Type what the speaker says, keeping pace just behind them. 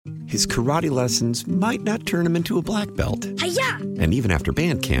his karate lessons might not turn him into a black belt. Hi-ya! And even after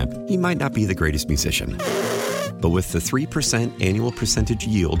band camp, he might not be the greatest musician. But with the 3% annual percentage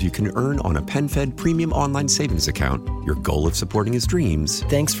yield you can earn on a PenFed premium online savings account, your goal of supporting his dreams...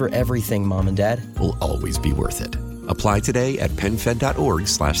 Thanks for everything, Mom and Dad. ...will always be worth it. Apply today at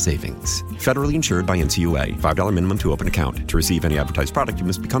PenFed.org/savings. Federally insured by NCUA. $5 minimum to open account. To receive any advertised product, you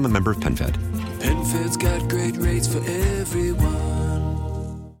must become a member of PenFed. PenFed's got great rates for everyone.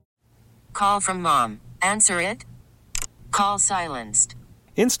 Call from mom. Answer it. Call silenced.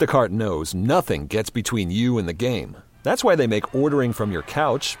 Instacart knows nothing gets between you and the game. That's why they make ordering from your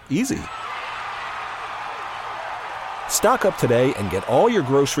couch easy. Stock up today and get all your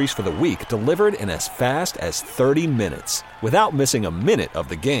groceries for the week delivered in as fast as 30 minutes without missing a minute of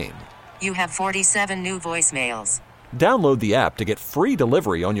the game. You have 47 new voicemails. Download the app to get free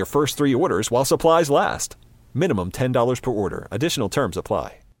delivery on your first 3 orders while supplies last. Minimum $10 per order. Additional terms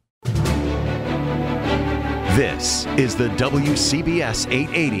apply. This is the WCBS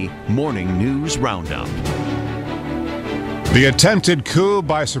 880 Morning News Roundup. The attempted coup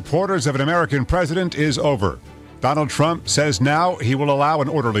by supporters of an American president is over. Donald Trump says now he will allow an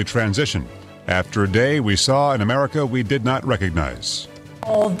orderly transition after a day we saw in America we did not recognize.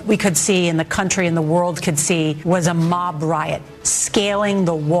 All we could see in the country and the world could see was a mob riot, scaling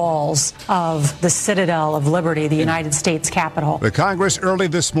the walls of the Citadel of Liberty, the United States Capitol. The Congress early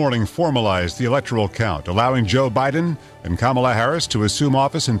this morning formalized the electoral count, allowing Joe Biden and Kamala Harris to assume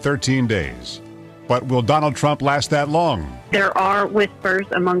office in 13 days. But will Donald Trump last that long? There are whispers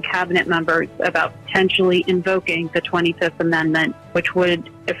among cabinet members about potentially invoking the 25th Amendment, which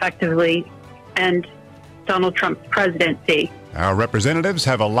would effectively end Donald Trump's presidency. Our representatives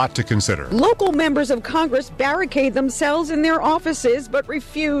have a lot to consider. Local members of Congress barricade themselves in their offices but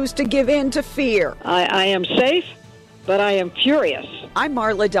refuse to give in to fear. I am safe, but I am furious. I'm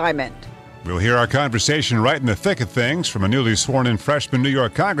Marla Diamond. We'll hear our conversation right in the thick of things from a newly sworn-in freshman New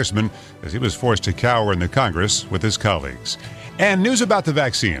York congressman as he was forced to cower in the Congress with his colleagues. And news about the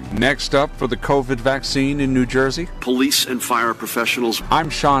vaccine. Next up for the COVID vaccine in New Jersey, police and fire professionals. I'm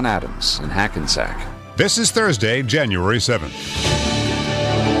Sean Adams in Hackensack. This is Thursday, January 7th.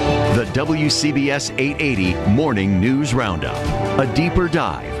 The WCBS 880 Morning News Roundup. A deeper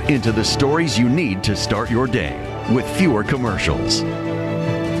dive into the stories you need to start your day with fewer commercials.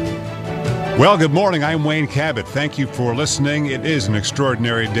 Well, good morning. I'm Wayne Cabot. Thank you for listening. It is an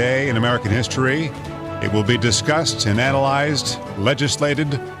extraordinary day in American history. It will be discussed and analyzed,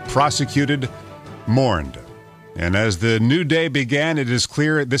 legislated, prosecuted, mourned. And as the new day began, it is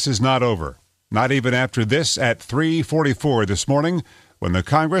clear this is not over. Not even after this at 3:44 this morning, when the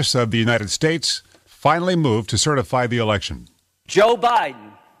Congress of the United States finally moved to certify the election. Joe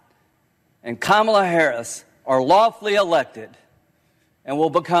Biden and Kamala Harris are lawfully elected and will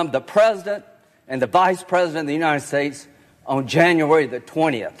become the president and the vice president of the United States on January the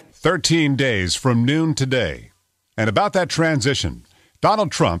 20th. 13 days from noon today. And about that transition,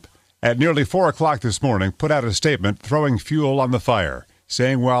 Donald Trump, at nearly 4 o'clock this morning, put out a statement throwing fuel on the fire,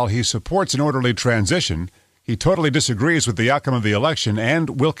 saying while he supports an orderly transition, he totally disagrees with the outcome of the election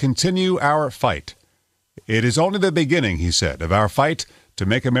and will continue our fight. It is only the beginning, he said, of our fight to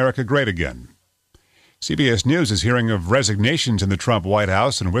make America great again. CBS News is hearing of resignations in the Trump White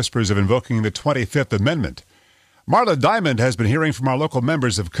House and whispers of invoking the 25th Amendment. Marla Diamond has been hearing from our local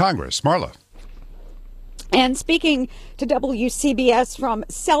members of Congress. Marla. And speaking to WCBS from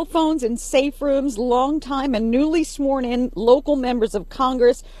cell phones and safe rooms, longtime and newly sworn in local members of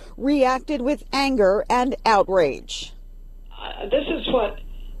Congress reacted with anger and outrage. This is what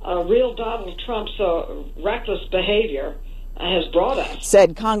real Donald Trump's reckless behavior has brought us,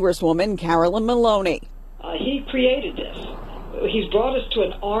 said Congresswoman Carolyn Maloney. He created this. He's brought us to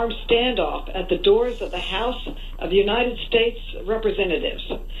an armed standoff at the doors of the House of the United States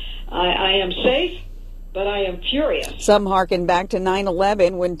Representatives. I am safe, but I am furious. Some harken back to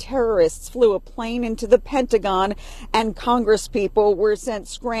 9/11 when terrorists flew a plane into the Pentagon and congresspeople were sent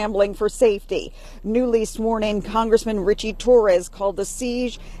scrambling for safety. Newly sworn in Congressman Richie Torres called the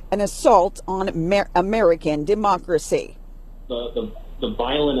siege an assault on American democracy. The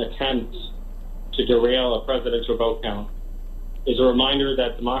violent attempt to derail a presidential vote count is a reminder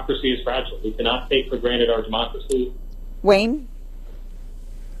that democracy is fragile. We cannot take for granted our democracy. Wayne?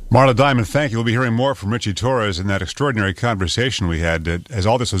 Marla Diamond, thank you. We'll be hearing more from Richie Torres in that extraordinary conversation we had as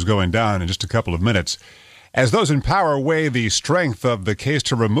all this was going down in just a couple of minutes. As those in power weigh the strength of the case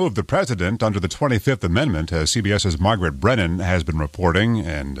to remove the president under the 25th Amendment, as CBS's Margaret Brennan has been reporting,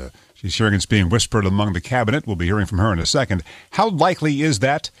 and she's hearing it's being whispered among the cabinet. We'll be hearing from her in a second. How likely is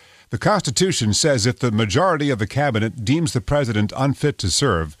that? The Constitution says if the majority of the cabinet deems the president unfit to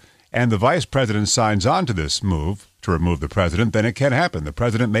serve, and the vice president signs on to this move to remove the president, then it can happen. The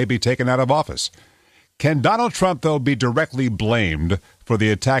president may be taken out of office. Can Donald Trump, though, be directly blamed for the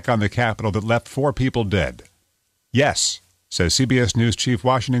attack on the Capitol that left 4 people dead? Yes, says CBS News chief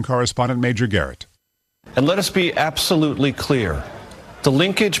Washington correspondent Major Garrett. And let us be absolutely clear. The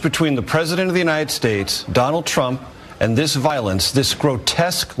linkage between the President of the United States, Donald Trump, and this violence, this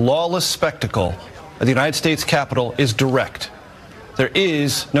grotesque, lawless spectacle at the United States Capitol is direct. There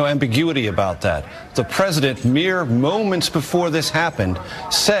is no ambiguity about that. The president, mere moments before this happened,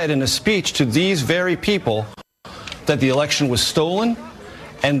 said in a speech to these very people that the election was stolen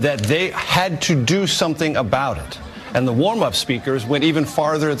and that they had to do something about it. And the warm-up speakers went even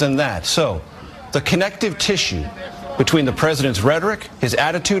farther than that. So the connective tissue between the president's rhetoric, his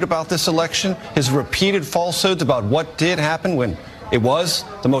attitude about this election, his repeated falsehoods about what did happen when it was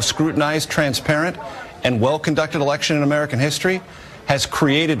the most scrutinized, transparent, and well-conducted election in American history, has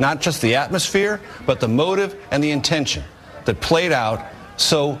created not just the atmosphere, but the motive and the intention that played out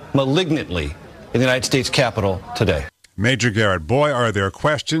so malignantly in the United States Capitol today. Major Garrett, boy, are there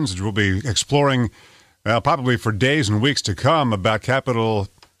questions we'll be exploring probably for days and weeks to come about Capitol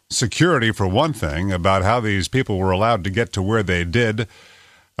security, for one thing, about how these people were allowed to get to where they did,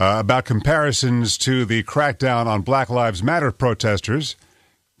 about comparisons to the crackdown on Black Lives Matter protesters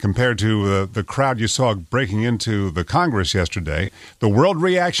compared to the crowd you saw breaking into the Congress yesterday. The world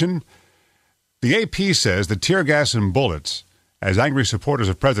reaction, the AP says that tear gas and bullets, as angry supporters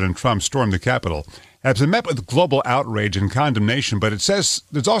of President Trump stormed the Capitol, have been met with global outrage and condemnation, but it says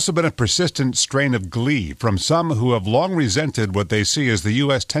there's also been a persistent strain of glee from some who have long resented what they see as the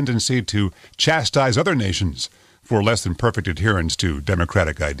U.S. tendency to chastise other nations for less than perfect adherence to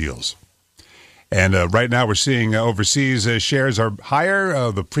democratic ideals. And right now we're seeing overseas shares are higher.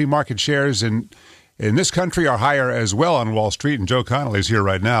 The pre-market shares in this country are higher as well on Wall Street. And Joe Connolly's here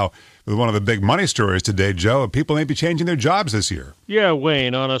right now with one of the big money stories today, Joe. People may be changing their jobs this year. Yeah,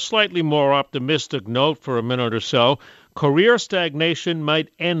 Wayne, on a slightly more optimistic note for a minute or so, career stagnation might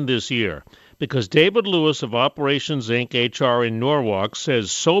end this year because David Lewis of Operations Inc. HR in Norwalk says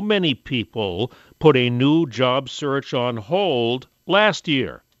so many people put a new job search on hold last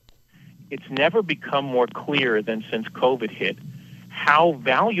year. It's never become more clear than since COVID hit how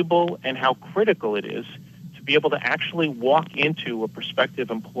valuable and how critical it is to be able to actually walk into a prospective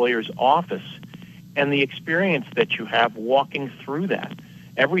employer's office and the experience that you have walking through that.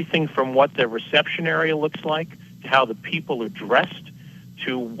 Everything from what the reception area looks like, to how the people are dressed,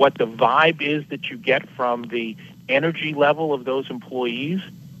 to what the vibe is that you get from the energy level of those employees,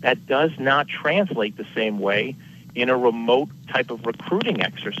 that does not translate the same way in a remote type of recruiting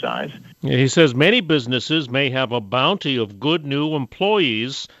exercise. He says many businesses may have a bounty of good new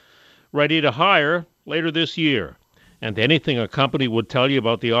employees ready to hire later this year. And anything a company would tell you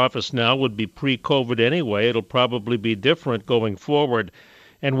about the office now would be pre-COVID anyway. It'll probably be different going forward.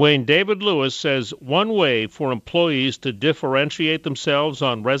 And Wayne, David Lewis says one way for employees to differentiate themselves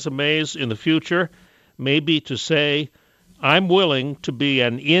on resumes in the future may be to say, I'm willing to be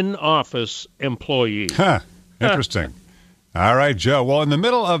an in-office employee. Interesting. All right, Joe. Well, in the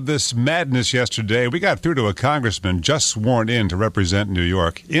middle of this madness yesterday, we got through to a congressman just sworn in to represent New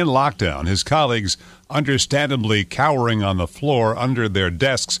York in lockdown. His colleagues understandably cowering on the floor under their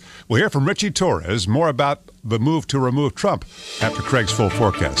desks. We'll hear from Richie Torres more about the move to remove Trump after Craig's full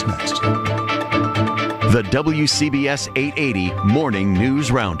forecast next. The WCBS 880 Morning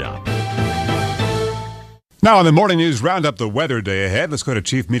News Roundup. Now on the Morning News Roundup, the weather day ahead. Let's go to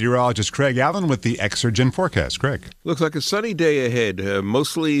Chief Meteorologist Craig Allen with the Exergen forecast. Craig. Looks like a sunny day ahead.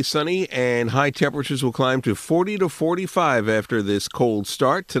 Mostly sunny, and high temperatures will climb to 40 to 45 after this cold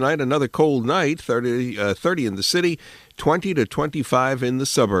start. Tonight, another cold night, 30 in the city, 20 to 25 in the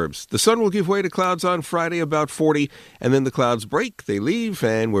suburbs. The sun will give way to clouds on Friday, about 40, and then the clouds break, they leave,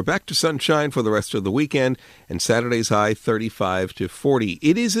 and we're back to sunshine for the rest of the weekend, and Saturday's high, 35 to 40.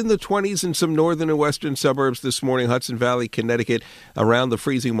 It is in the 20s in some northern and western suburbs this morning, Hudson Valley, Connecticut, around the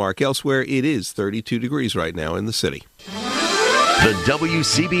freezing mark. Elsewhere, it is 32 degrees right now in the city. The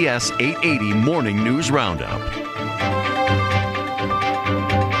WCBS 880 Morning News Roundup.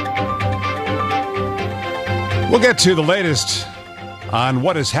 We'll get to the latest on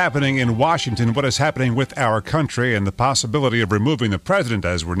what is happening in Washington, what is happening with our country, and the possibility of removing the president,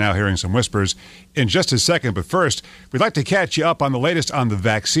 as we're now hearing some whispers, in just a second. But first, we'd like to catch you up on the latest on the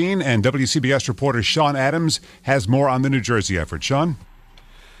vaccine, and WCBS reporter Sean Adams has more on the New Jersey effort. Sean?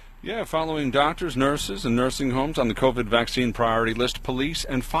 Yeah, following doctors, nurses, and nursing homes on the COVID vaccine priority list, police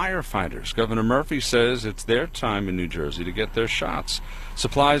and firefighters. Governor Murphy says it's their time in New Jersey to get their shots.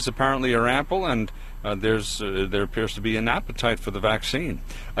 Supplies apparently are ample, and there appears to be an appetite for the vaccine.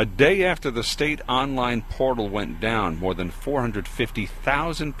 A day after the state online portal went down, more than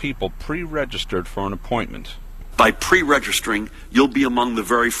 450,000 people pre-registered for an appointment. By pre-registering, you'll be among the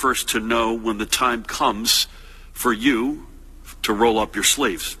very first to know when the time comes for you to roll up your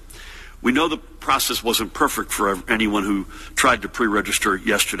sleeves. We know the process wasn't perfect for anyone who tried to pre-register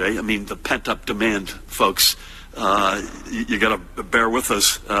yesterday. I mean, the pent-up demand, folks. You got to bear with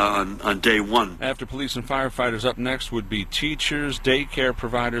us on day one. After police and firefighters, up next would be teachers, daycare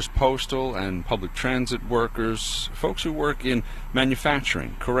providers, postal and public transit workers, folks who work in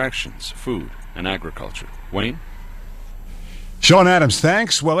manufacturing, corrections, food, and agriculture. Wayne? Sean Adams,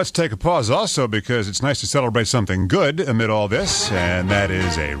 thanks. Well, let's take a pause also because it's nice to celebrate something good amid all this, and that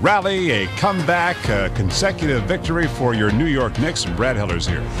is a rally, a comeback, a consecutive victory for your New York Knicks, and Brad Heller's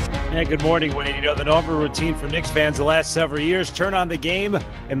here. Yeah, good morning, Wayne. You know, the normal routine for Knicks fans the last several years, turn on the game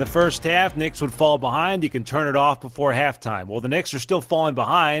in the first half, Knicks would fall behind, you can turn it off before halftime. Well, the Knicks are still falling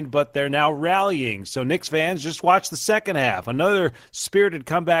behind, but they're now rallying. So Knicks fans, just watch the second half. Another spirited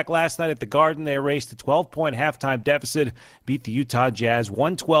comeback last night at the Garden. They erased a 12-point halftime deficit, beat the Utah Jazz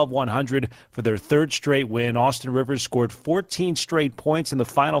 112-100 for their third straight win. Austin Rivers scored 14 straight points in the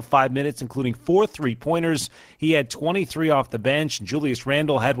final 5 minutes, including 4 3-pointers. He had 23 off the bench. Julius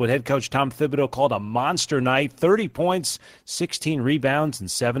Randle had what head coach Tom Thibodeau called a monster night, 30 points, 16 rebounds,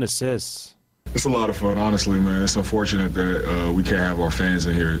 and 7 assists. It's a lot of fun, honestly, man. It's unfortunate that we can't have our fans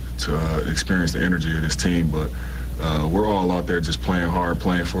in here to experience the energy of this team, but we're all out there just playing hard,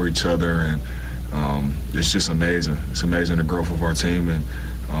 playing for each other, and it's just amazing. It's amazing the growth of our team,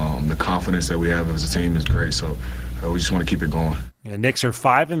 and the confidence that we have as a team is great. So we just want to keep it going. The Knicks are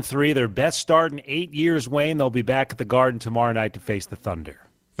 5-3, their best start in 8 years, Wayne. They'll be back at the Garden tomorrow night to face the Thunder.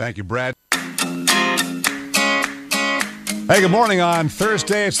 Thank you, Brad. Hey, good morning on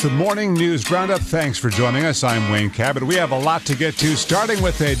Thursday. It's the Morning News Roundup. Thanks for joining us. I'm Wayne Cabot. We have a lot to get to, starting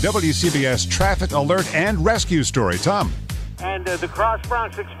with a WCBS traffic alert and rescue story. Tom. And the Cross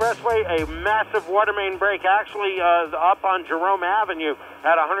Bronx Expressway, a massive water main break, actually up on Jerome Avenue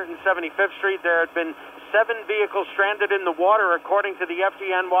at 175th Street. There had been 7 vehicles stranded in the water, according to the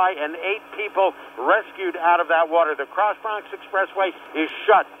FDNY, and 8 people rescued out of that water. The Cross Bronx Expressway is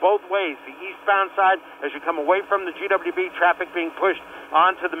shut both ways. The eastbound side, as you come away from the GWB, traffic being pushed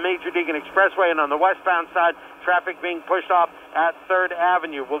onto the Major Deegan Expressway, and on the westbound side, traffic being pushed off at 3rd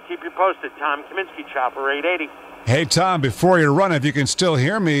Avenue. We'll keep you posted. Tom Kaminsky, Chopper 880. Hey, Tom, before you run, if you can still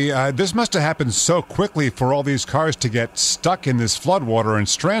hear me, this must have happened so quickly for all these cars to get stuck in this floodwater and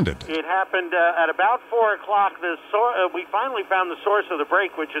stranded. It happened at about 4 o'clock. We finally found the source of the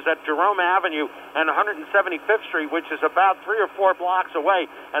break, which is at Jerome Avenue and 175th Street, which is about 3 or 4 blocks away.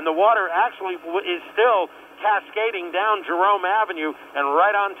 And the water actually is still cascading down Jerome Avenue and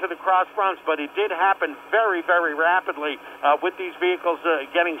right onto the Cross Bronx, but it did happen very, very rapidly with these vehicles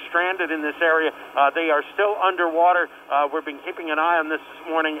getting stranded in this area. They are still underwater. We've been keeping an eye on this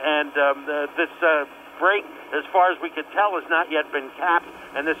morning, and this break, as far as we could tell, has not yet been capped,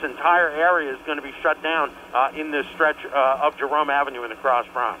 and this entire area is going to be shut down in this stretch of Jerome Avenue in the Cross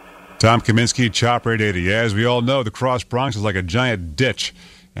Bronx. Tom Kaminsky, Chopper 880. As we all know, the Cross Bronx is like a giant ditch.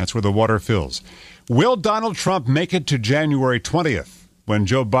 That's where the water fills. Will Donald Trump make it to January 20th, when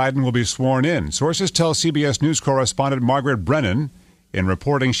Joe Biden will be sworn in? Sources tell CBS News correspondent Margaret Brennan, in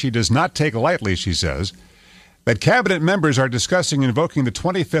reporting she does not take lightly, she says, that cabinet members are discussing invoking the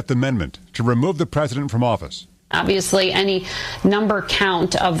 25th Amendment to remove the president from office. Obviously, any number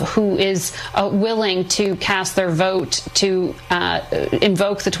count of who is willing to cast their vote to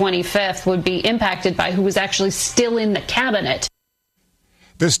invoke the 25th would be impacted by who is actually still in the cabinet.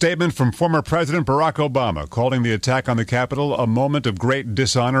 This statement from former President Barack Obama, calling the attack on the Capitol a moment of great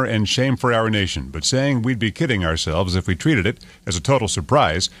dishonor and shame for our nation, but saying we'd be kidding ourselves if we treated it as a total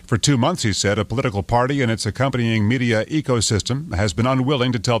surprise. For 2 months, he said, a political party and its accompanying media ecosystem has been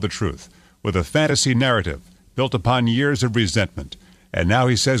unwilling to tell the truth, with a fantasy narrative built upon years of resentment. And now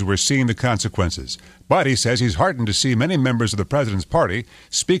he says we're seeing the consequences. But he says he's heartened to see many members of the president's party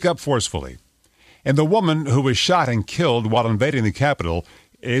speak up forcefully. And the woman who was shot and killed while invading the Capitol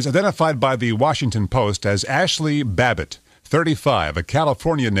is identified by the Washington Post as Ashley Babbitt, 35, a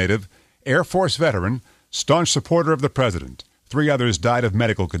California native, Air Force veteran, staunch supporter of the president. 3 others died of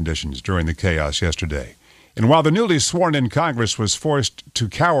medical conditions during the chaos yesterday. And while the newly sworn-in Congress was forced to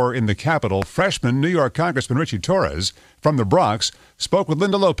cower in the Capitol, freshman New York Congressman Richie Torres from the Bronx spoke with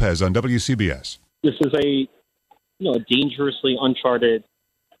Linda Lopez on WCBS. This is a dangerously uncharted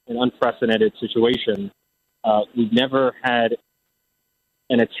and unprecedented situation. We've never had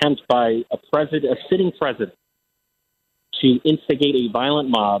an attempt by a sitting president, to instigate a violent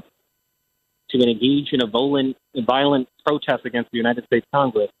mob to engage in a violent protest against the United States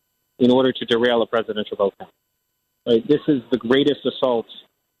Congress in order to derail a presidential vote count. Right? This is the greatest assault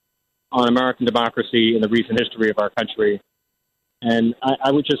on American democracy in the recent history of our country. And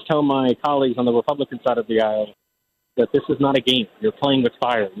I would just tell my colleagues on the Republican side of the aisle that this is not a game. You're playing with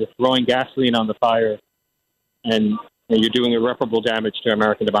fire. You're throwing gasoline on the fire, and you're doing irreparable damage to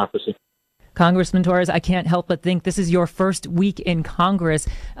American democracy. Congressman Torres, I can't help but think this is your first week in Congress.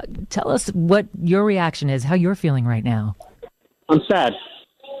 Tell us what your reaction is, how you're feeling right now. I'm sad.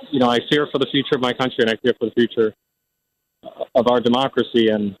 I fear for the future of my country, and I fear for the future of our democracy.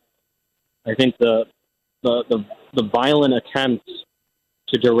 And I think the violent attempt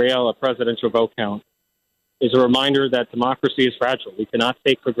to derail a presidential vote count is a reminder that democracy is fragile. We cannot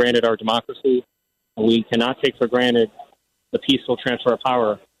take for granted our democracy, and we cannot take for granted the peaceful transfer of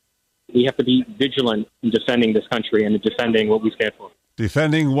power. We have to be vigilant in defending this country and in defending what we stand for.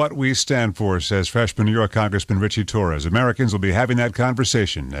 Defending what we stand for, says freshman New York Congressman Richie Torres. Americans will be having that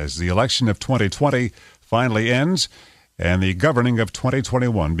conversation as the election of 2020 finally ends and the governing of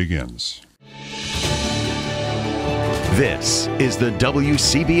 2021 begins. This is the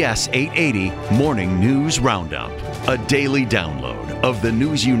WCBS 880 Morning News Roundup, a daily download of the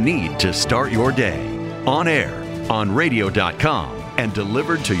news you need to start your day. On air, on radio.com, and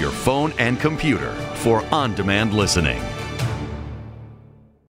delivered to your phone and computer for on-demand listening.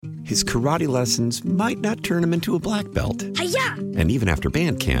 His karate lessons might not turn him into a black belt. Hi-ya! And even after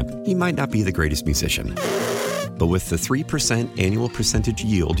band camp, he might not be the greatest musician. But with the 3% annual percentage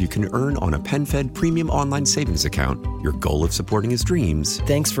yield you can earn on a PenFed premium online savings account, your goal of supporting his dreams...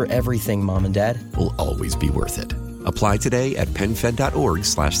 Thanks for everything, Mom and Dad. ...will always be worth it. Apply today at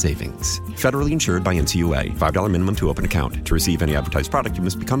PenFed.org/savings. Federally insured by NCUA. $5 minimum to open account. To receive any advertised product, you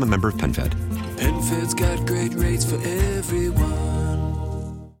must become a member of PenFed. PenFed's got great rates for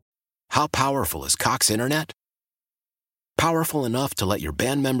everyone. How powerful is Cox Internet? Powerful enough to let your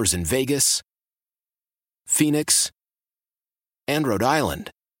band members in Vegas, Phoenix, and Rhode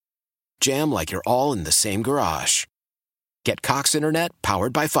Island jam like you're all in the same garage. Get Cox Internet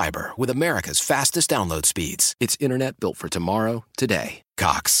powered by fiber with America's fastest download speeds. It's internet built for tomorrow, today.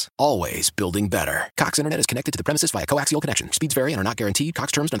 Cox, always building better. Cox Internet is connected to the premises via coaxial connection. Speeds vary and are not guaranteed.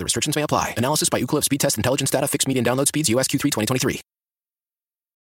 Cox terms and other restrictions may apply. Analysis by Ookla of Speed Test Intelligence Data. Fixed median download speeds. US Q3 2023.